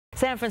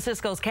San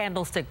Francisco's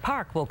Candlestick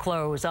Park will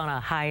close on a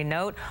high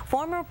note.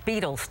 Former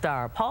Beatles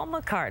star Paul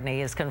McCartney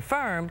is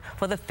confirmed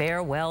for the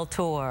farewell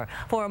tour.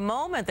 For a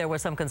moment, there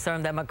was some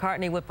concern that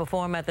McCartney would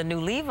perform at the new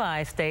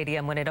Levi's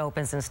Stadium when it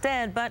opens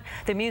instead, but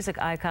the music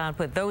icon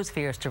put those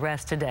fears to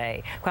rest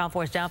today. KRON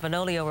 4's John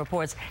Fenolio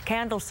reports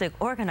Candlestick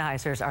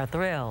organizers are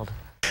thrilled.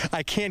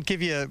 I can't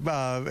give you,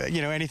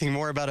 anything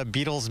more about a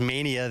Beatles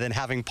mania than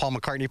having Paul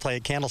McCartney play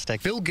at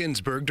Candlestick. Phil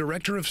Ginsburg,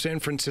 director of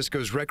San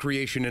Francisco's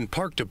Recreation and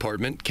Park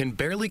Department, can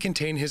barely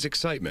contain his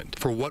excitement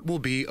for what will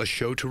be a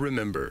show to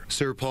remember.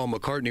 Sir Paul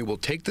McCartney will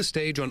take the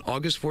stage on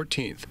August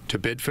 14th to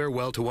bid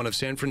farewell to one of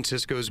San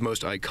Francisco's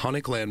most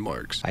iconic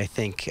landmarks. I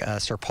think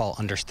Sir Paul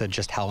understood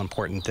just how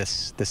important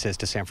this is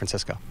to San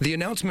Francisco. The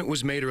announcement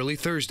was made early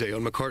Thursday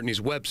on McCartney's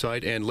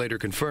website and later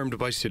confirmed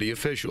by city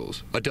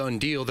officials. A done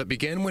deal that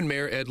began when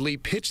Mayor Ed Lee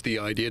pitched the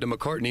idea to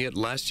McCartney at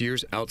last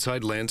year's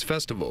Outside Lands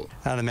Festival.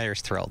 The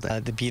mayor's thrilled.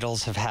 The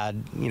Beatles have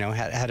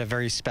had a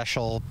very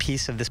special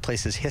piece of this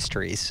place's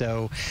history,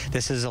 so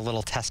this is a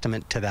little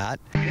testament to that.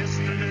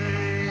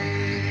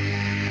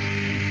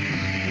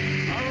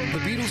 The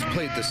Beatles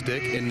played the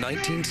stick in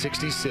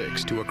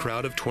 1966 to a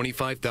crowd of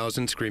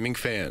 25,000 screaming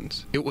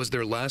fans. It was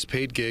their last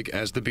paid gig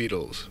as the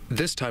Beatles.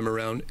 This time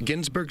around,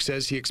 Ginsburg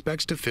says he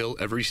expects to fill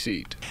every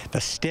seat.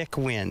 The stick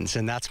wins,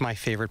 and that's my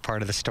favorite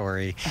part of the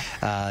story.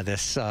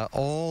 This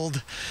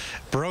old,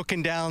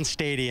 broken-down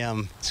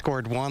stadium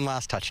scored one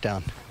last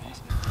touchdown.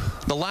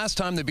 The last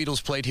time the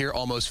Beatles played here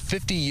almost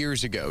 50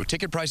 years ago,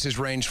 ticket prices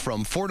ranged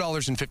from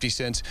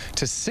 $4.50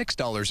 to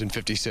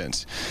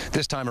 $6.50.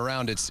 This time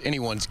around, it's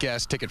anyone's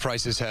guess. Ticket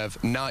prices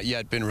have not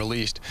yet been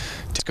released.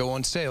 To go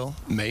on sale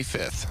May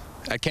 5th.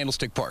 At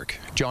Candlestick Park,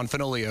 John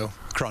Fenolio,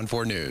 KRON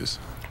 4 News.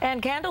 And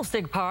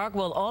Candlestick Park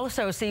will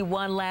also see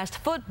one last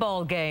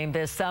football game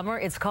this summer.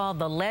 It's called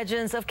the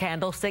Legends of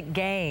Candlestick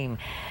Game.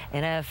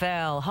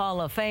 NFL Hall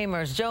of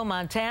Famers Joe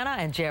Montana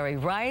and Jerry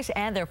Rice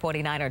and their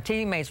 49er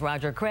teammates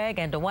Roger Craig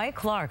and Dwight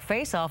Clark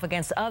face off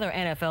against other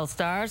NFL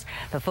stars.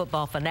 The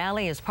football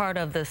finale is part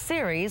of the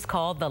series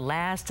called The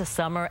Last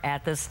Summer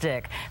at the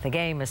Stick. The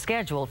game is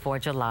scheduled for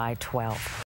July 12th.